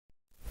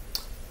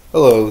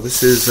Hello,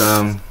 this is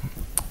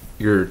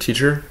your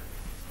teacher,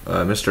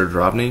 Mr.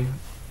 Drobny,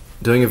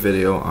 doing a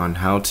video on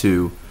how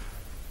to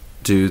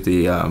do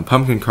the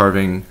pumpkin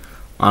carving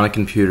on a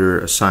computer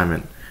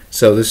assignment.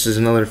 So this is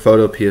another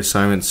Photopea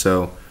assignment,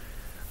 so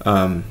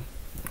we're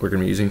going to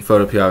be using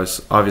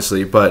Photopea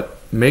obviously,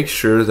 but make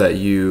sure that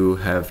you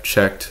have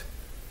checked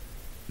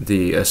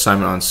the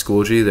assignment on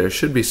Schoology. There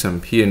should be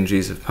some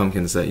PNGs of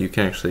pumpkins that you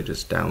can actually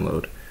just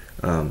download.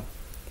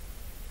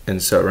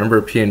 And so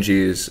remember,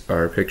 PNGs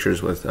are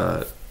pictures with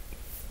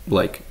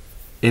like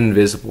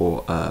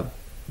invisible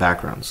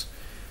backgrounds.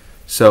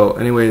 So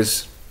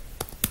anyways,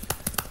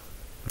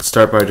 let's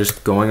start by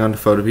just going on to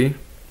Photopea.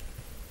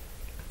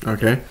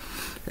 Okay,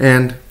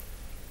 and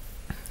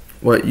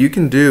what you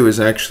can do is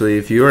actually,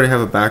 if you already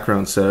have a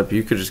background set up,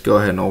 you could just go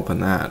ahead and open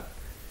that.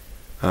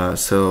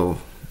 So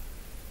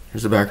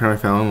here's the background I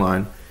found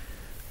online.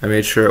 I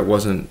made sure it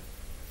wasn't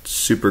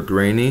super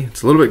grainy.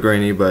 It's a little bit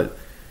grainy, but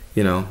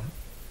you know,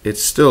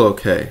 it's still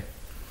okay.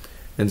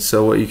 And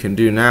so what you can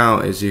do now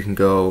is you can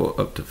go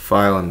up to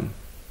File and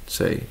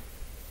say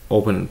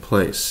Open in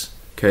Place.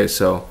 Okay,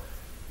 so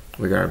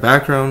we got our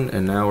background,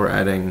 and now we're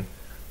adding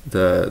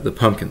the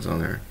pumpkins on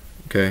there.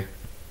 Okay,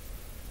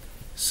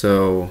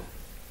 so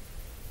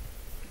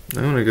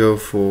I'm gonna go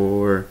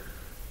for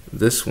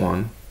this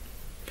one.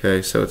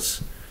 Okay, so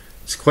it's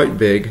quite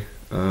big.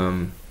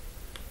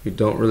 We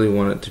don't really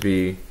want it to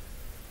be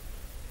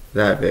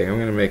that big. I'm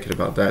gonna make it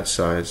about that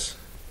size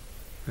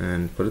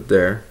and put it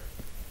there.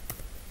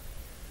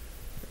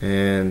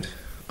 And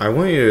I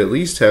want you to at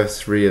least have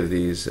 3 of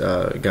these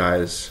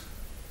guys.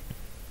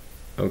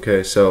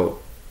 Okay, so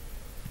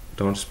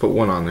don't just put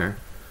one on there.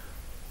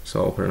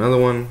 So I'll put another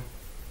one,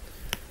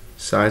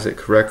 size it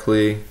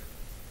correctly,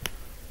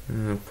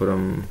 and put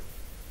them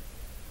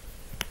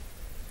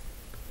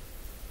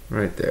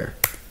right there.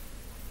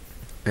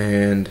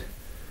 And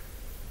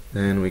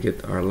then we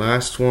get our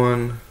last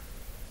one.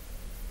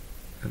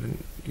 I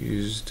haven't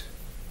used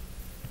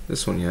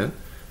this one yet.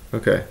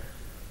 Okay,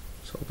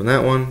 so open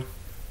that one,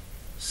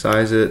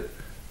 size it,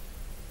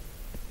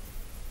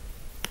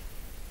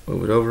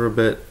 move it over a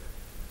bit.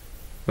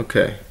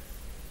 Okay,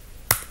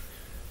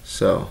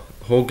 so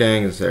the whole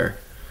gang is there.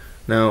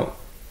 Now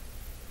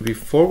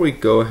before we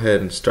go ahead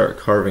and start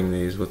carving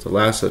these with the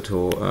lasso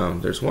tool,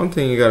 there's one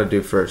thing you got to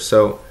do first.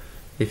 So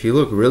if you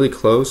look really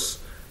close,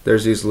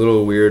 there's these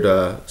little weird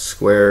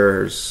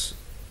squares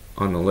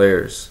on the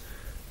layers.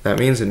 That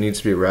means it needs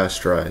to be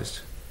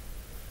rasterized.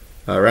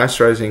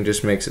 Rasterizing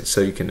just makes it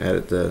so you can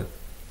edit the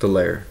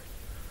layer.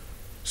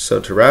 So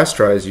to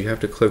rasterize, you have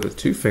to click with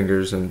 2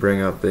 fingers and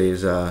bring up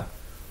these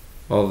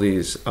all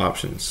these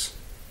options,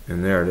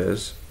 and there it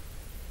is.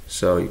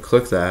 So you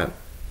click that,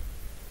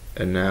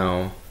 and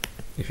now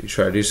if you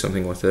try to do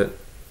something with it,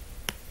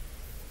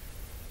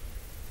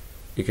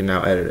 you can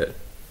now edit it.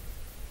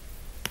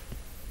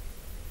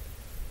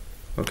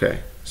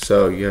 Okay,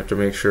 so you have to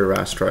make sure to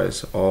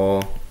rasterize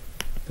all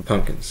the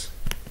pumpkins.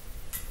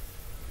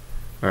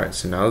 Alright,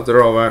 so now that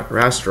they're all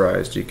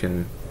rasterized, you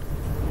can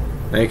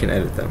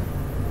edit them.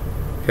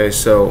 Okay,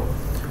 so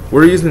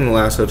we're using the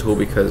lasso tool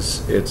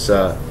because it's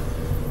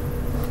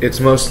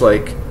most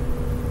like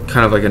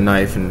kind of like a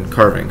knife in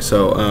carving.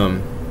 So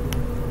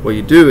what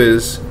you do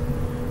is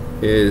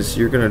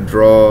you're gonna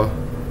draw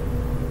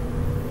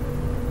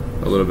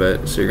a little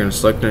bit. So you're gonna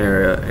select an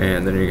area,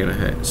 and then you're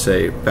gonna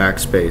say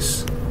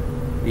backspace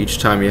each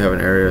time you have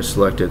an area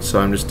selected. So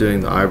I'm just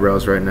doing the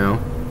eyebrows right now.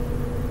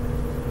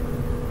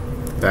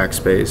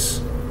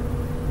 Backspace,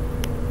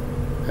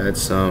 add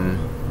some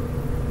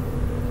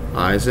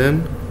eyes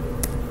in,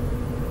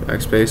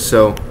 backspace.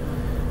 So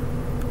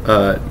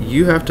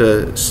you have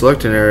to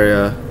select an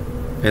area,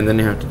 and then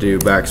you have to do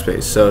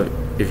backspace. So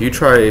if you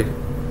try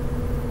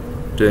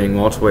doing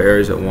multiple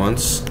areas at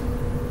once,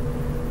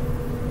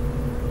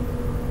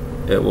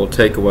 it will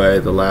take away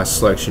the last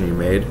selection you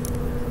made.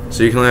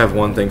 So you can only have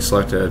one thing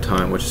selected at a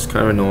time, which is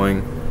kind of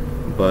annoying,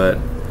 but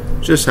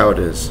just how it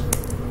is.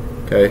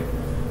 Okay,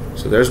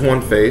 so there's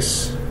one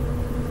face.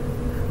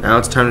 Now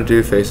it's time to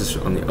do faces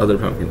on the other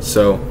pumpkins.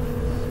 So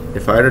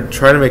if I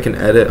try to make an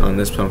edit on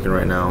this pumpkin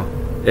right now,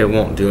 it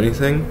won't do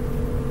anything.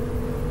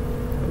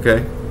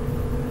 Okay,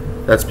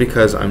 that's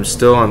because I'm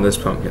still on this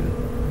pumpkin.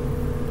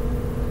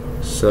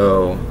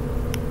 So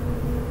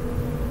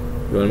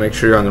you want to make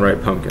sure you're on the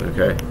right pumpkin.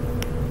 Okay,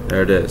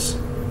 there it is.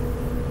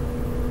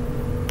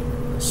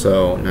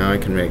 So now I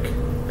can make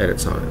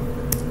edits on it.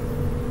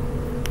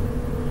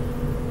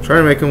 Try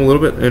to make them a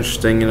little bit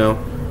interesting, you know.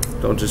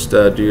 Don't just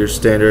do your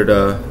standard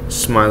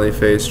smiley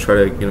face. Try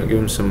to, you know, give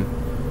them some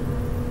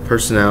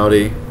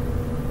personality,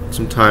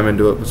 some time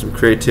into it, put some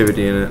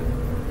creativity in it.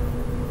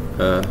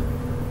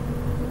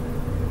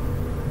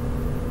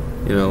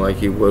 You know,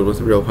 like you would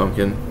with a real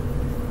pumpkin.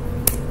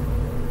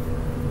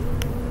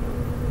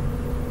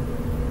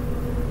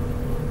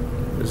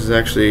 This is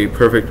actually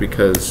perfect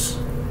because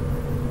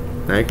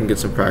now you can get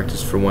some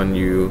practice for when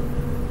you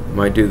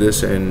might do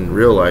this in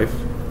real life.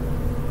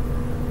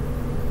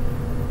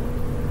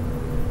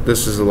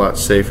 This is a lot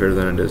safer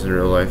than it is in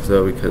real life,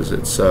 though, because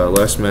it's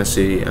less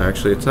messy.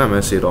 Actually, it's not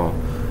messy at all.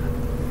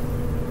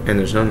 and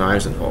there's no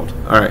knives involved.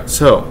 Alright,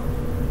 so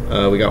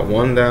we got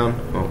one down,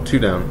 oh, two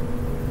down,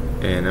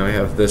 and now we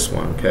have this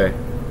one, okay?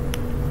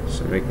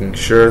 So making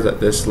sure that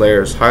this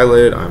layer is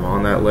highlighted, I'm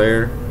on that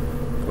layer.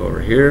 Go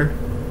over here.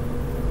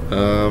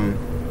 I'm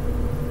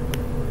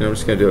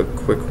just going to do a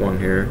quick one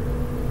here,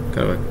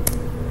 kind of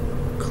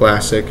a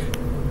classic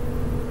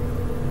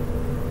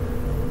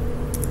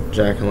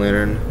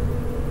jack-o'-lantern.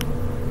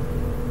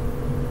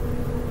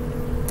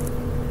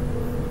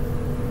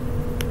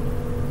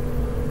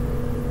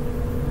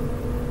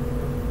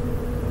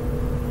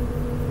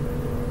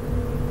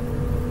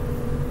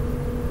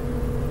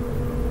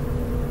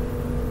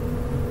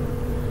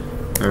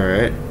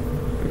 Alright,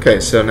 okay,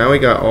 so now we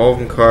got all of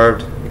them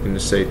carved. You can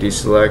just say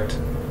deselect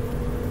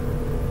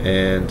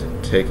and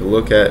take a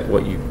look at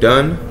what you've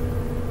done.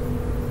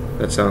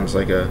 That sounds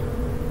like a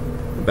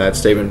bad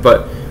statement,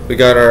 but we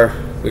got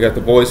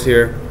the boys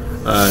here.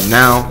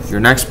 Now your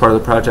next part of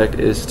the project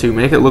is to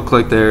make it look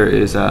like there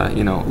is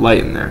light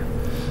in there.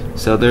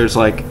 So there's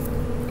like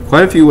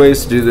quite a few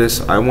ways to do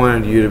this. I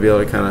wanted you to be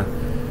able to kind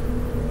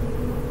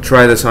of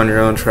try this on your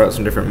own, try out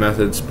some different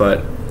methods,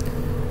 but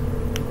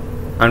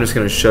I'm just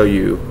going to show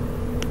you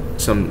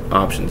some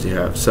options you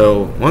have.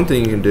 So one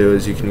thing you can do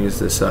is you can use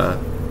this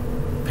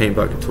paint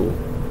bucket tool,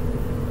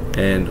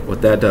 and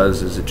what that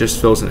does is it just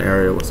fills an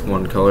area with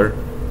one color.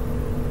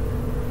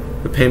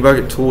 The paint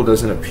bucket tool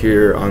doesn't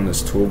appear on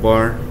this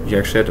toolbar, you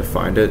actually have to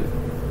find it.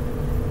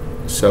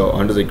 So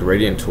under the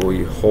gradient tool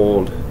you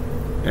hold,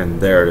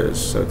 and there it is.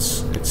 So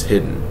it's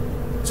hidden,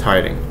 it's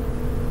hiding.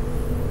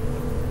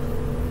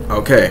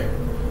 Okay,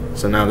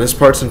 so now this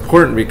part's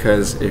important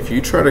because if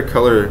you try to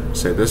color,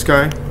 say, this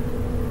guy,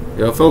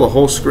 it'll fill the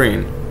whole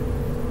screen,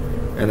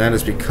 and that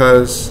is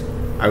because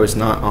I was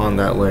not on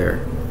that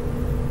layer.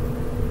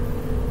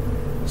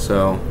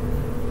 So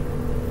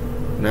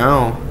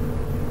now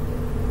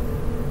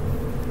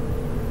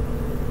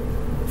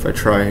if I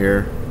try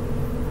here,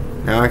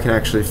 now I can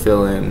actually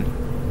fill in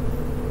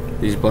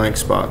these blank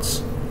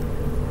spots.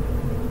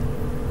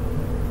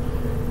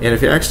 And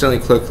if you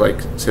accidentally click,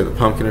 like, say, the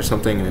pumpkin or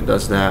something, and it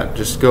does that,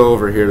 just go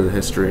over here to the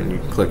history and you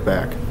can click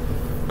back.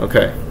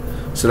 Okay,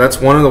 so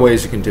that's one of the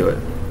ways you can do it.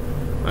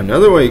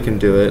 Another way you can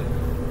do it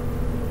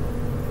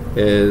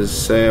is,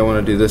 say I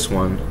want to do this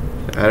one,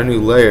 add a new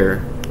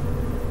layer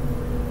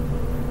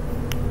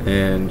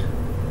and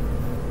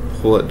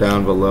pull it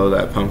down below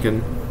that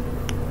pumpkin.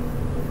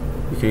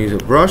 You can use a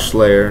brush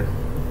layer,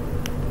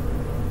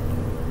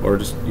 or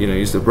just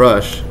use the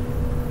brush.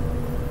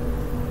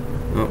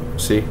 Oh,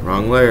 see,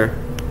 wrong layer.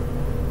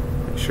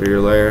 Make sure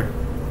your layer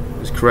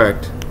is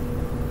correct.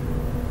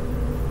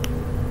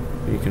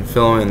 You can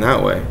fill in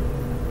that way.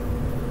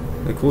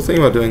 The cool thing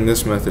about doing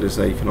this method is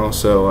that you can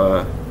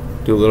also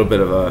do a little bit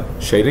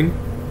of shading.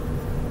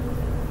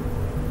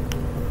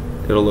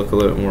 It'll look a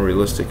little bit more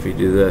realistic if you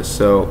do this.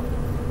 So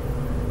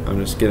I'm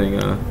just getting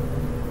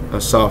a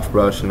soft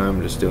brush and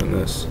I'm just doing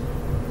this.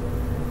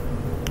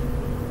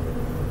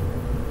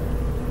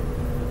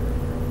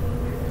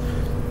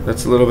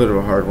 That's a little bit of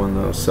a hard one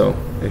though, so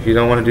if you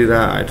don't want to do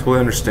that, I totally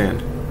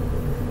understand.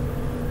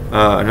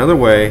 Another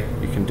way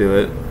you can do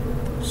it,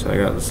 so I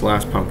got this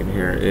last pumpkin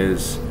here,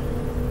 is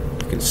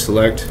you can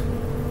select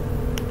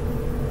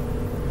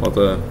all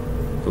the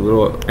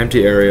little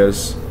empty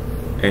areas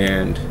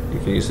and you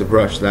can use the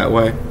brush that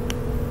way.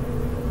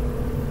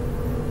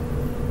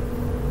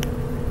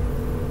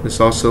 This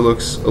also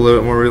looks a little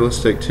bit more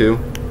realistic too,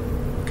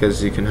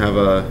 because you can have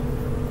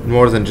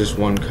more than just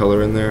one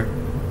color in there.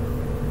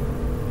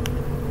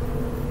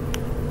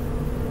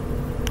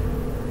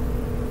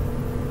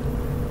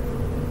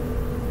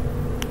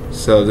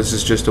 So this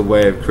is just a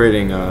way of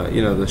creating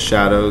the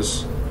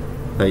shadows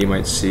that you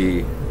might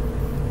see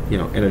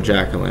in a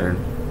jack-o'-lantern.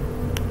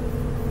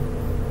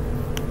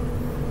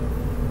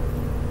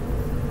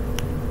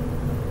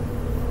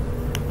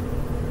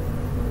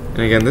 And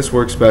again, this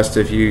works best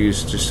if you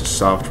use just a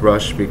soft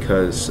brush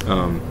because,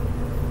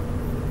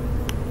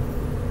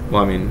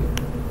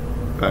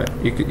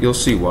 you'll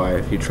see why.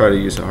 If you try to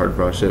use a hard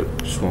brush, it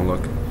just won't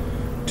look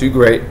too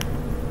great.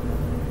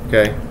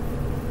 Okay.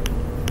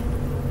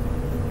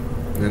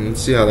 And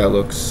let's see how that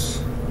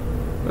looks.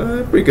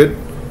 Pretty good.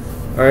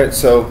 Alright,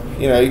 so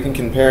you can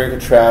compare and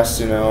contrast.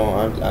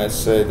 I'd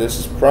say this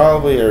is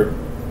probably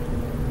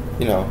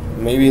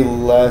maybe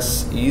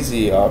less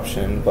easy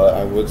option, but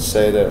I would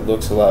say that it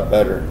looks a lot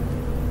better.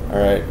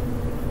 Alright,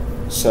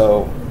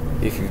 so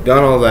if you've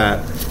done all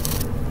that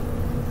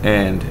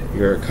and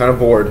you're kind of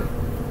bored,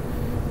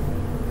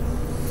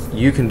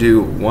 you can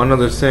do one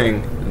other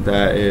thing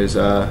that is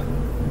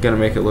going to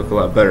make it look a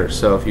lot better.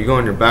 So if you go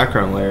on your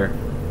background layer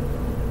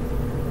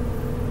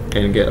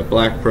and get a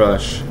black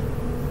brush,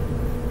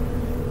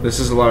 this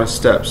is a lot of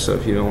steps, so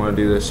if you don't want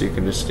to do this, you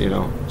can just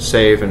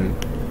save and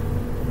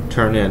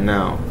turn in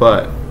now.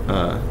 But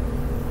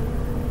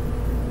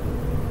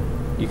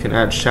you can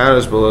add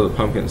shadows below the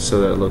pumpkins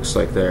so that it looks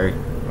like they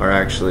are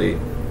actually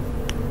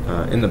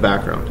in the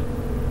background.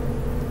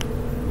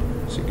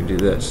 So you can do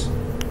this.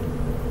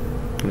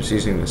 I'm just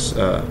using this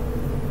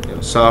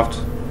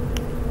soft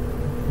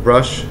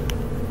brush,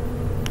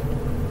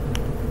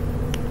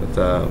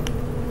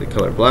 with the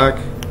color black,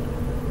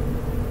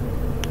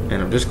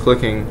 and I'm just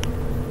clicking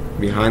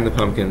behind the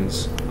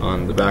pumpkins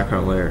on the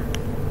background layer.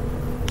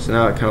 So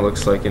now it kind of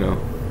looks like, you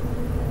know,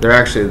 they're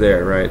actually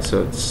there, right?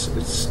 So it's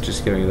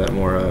just giving you that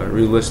more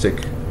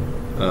realistic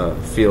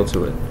feel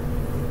to it.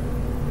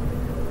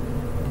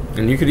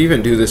 And you could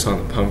even do this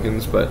on the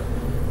pumpkins, but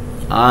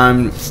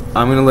I'm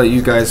gonna let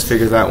you guys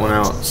figure that one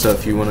out. So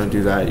if you want to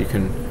do that, you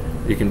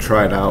can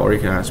try it out, or you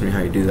can ask me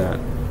how you do that.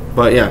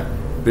 But yeah,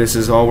 this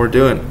is all we're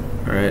doing.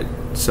 All right.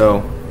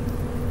 So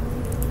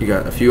you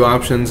got a few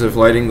options of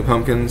lighting the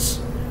pumpkins.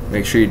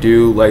 Make sure you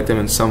do light them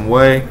in some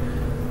way,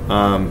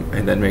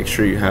 and then make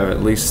sure you have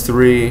at least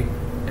 3,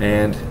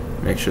 and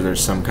make sure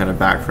there's some kind of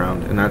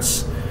background. And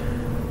that's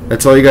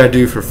all you gotta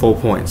do for full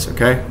points.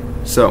 Okay.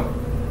 So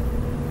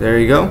there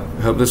you go.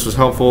 I hope this was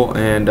helpful,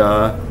 and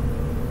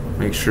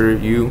make sure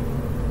you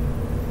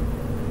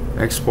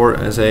export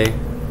as a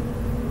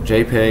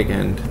JPEG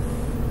and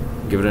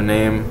give it a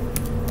name.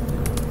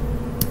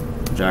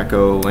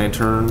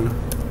 Jack-o'-lantern.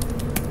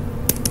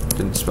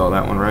 Didn't spell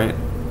that one right.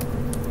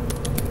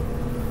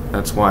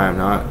 That's why I'm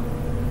not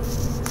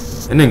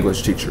an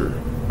English teacher.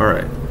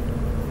 Alright.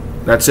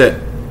 That's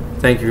it.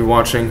 Thank you for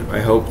watching.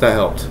 I hope that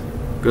helped.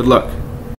 Good luck.